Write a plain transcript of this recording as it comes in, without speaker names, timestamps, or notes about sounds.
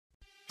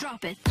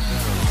Drop it.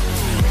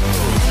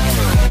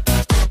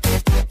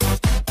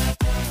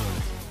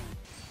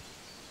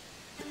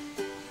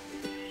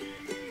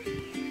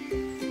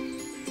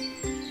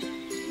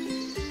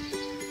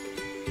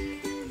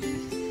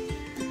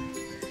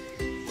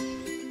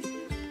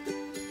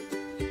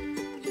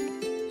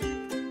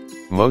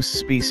 Most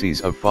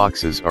species of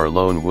foxes are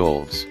lone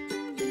wolves.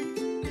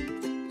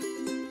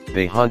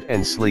 They hunt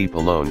and sleep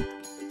alone,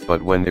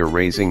 but when they're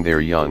raising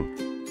their young,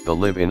 they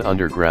live in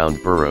underground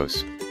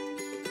burrows.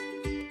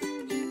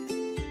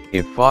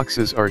 If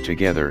foxes are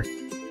together,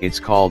 it's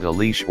called a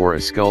leash or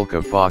a skulk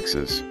of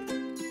foxes.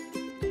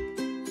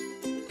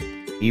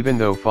 Even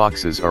though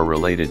foxes are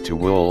related to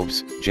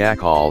wolves,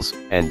 jackals,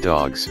 and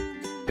dogs,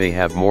 they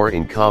have more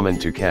in common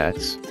to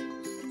cats.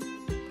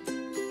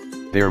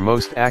 They're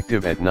most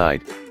active at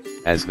night,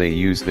 as they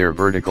use their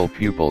vertical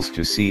pupils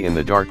to see in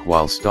the dark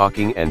while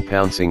stalking and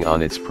pouncing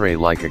on its prey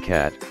like a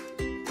cat.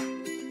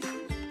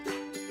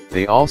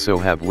 They also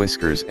have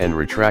whiskers and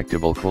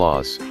retractable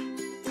claws.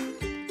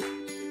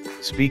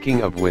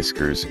 Speaking of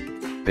whiskers,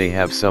 they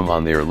have some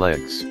on their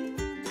legs.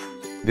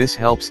 This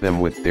helps them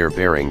with their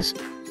bearings,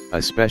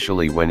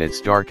 especially when it's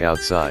dark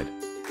outside.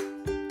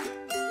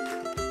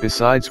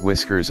 Besides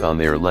whiskers on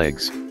their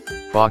legs,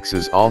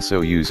 foxes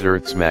also use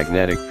Earth's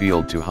magnetic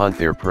field to hunt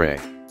their prey.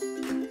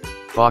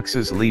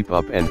 Foxes leap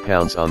up and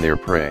pounce on their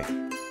prey.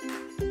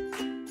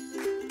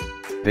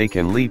 They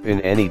can leap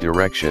in any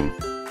direction,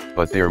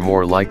 but they're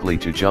more likely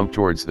to jump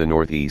towards the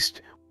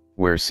northeast,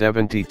 where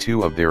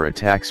 72 of their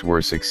attacks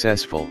were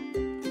successful.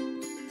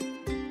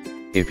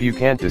 If you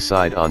can't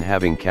decide on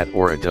having cat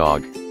or a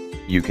dog,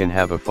 you can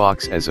have a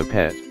fox as a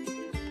pet.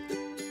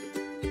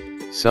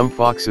 Some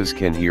foxes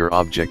can hear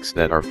objects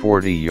that are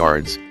 40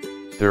 yards,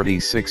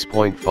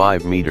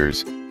 36.5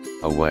 meters,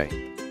 away.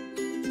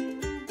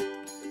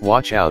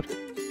 Watch out,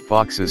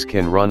 foxes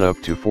can run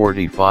up to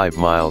 45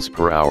 miles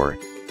per hour,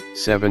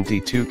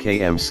 72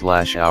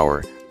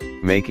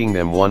 km/h, making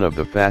them one of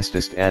the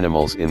fastest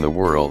animals in the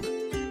world.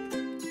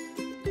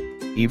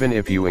 Even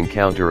if you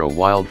encounter a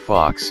wild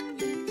fox,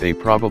 they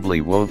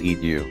probably won't eat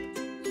you.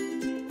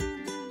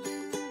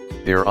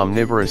 Their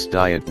omnivorous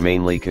diet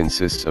mainly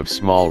consists of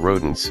small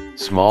rodents,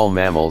 small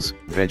mammals,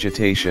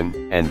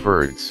 vegetation, and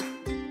birds.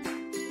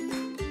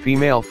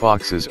 Female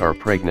foxes are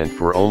pregnant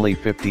for only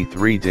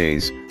 53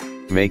 days,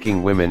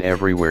 making women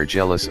everywhere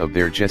jealous of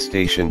their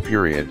gestation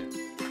period.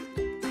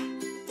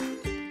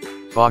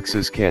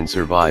 Foxes can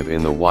survive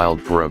in the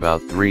wild for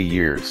about 3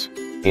 years.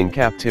 In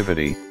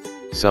captivity,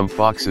 some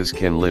foxes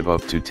can live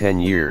up to 10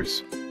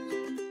 years.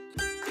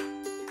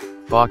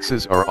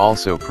 Foxes are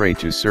also prey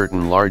to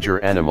certain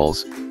larger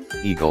animals,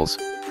 eagles,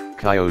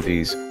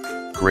 coyotes,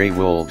 gray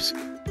wolves,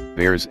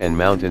 bears and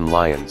mountain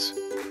lions.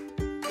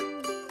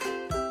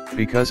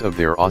 Because of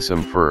their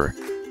awesome fur,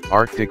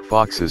 Arctic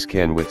foxes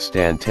can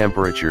withstand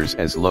temperatures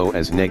as low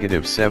as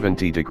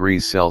 -70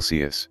 degrees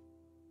Celsius.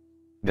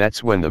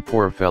 That's when the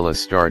poor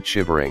fellas start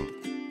shivering.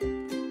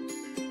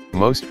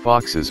 Most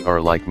foxes are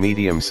like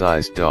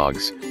medium-sized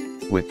dogs,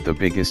 with the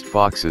biggest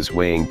foxes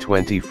weighing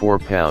 24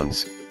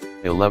 pounds,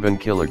 11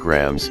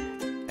 kilograms,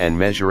 and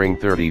measuring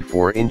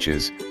 34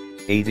 inches,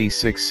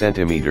 86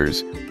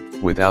 centimeters,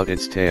 without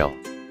its tail.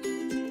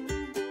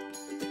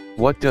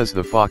 What does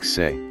the fox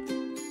say?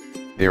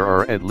 There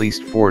are at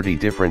least 40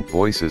 different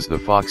voices the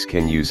fox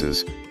can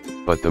use,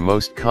 but the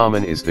most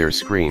common is their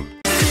scream.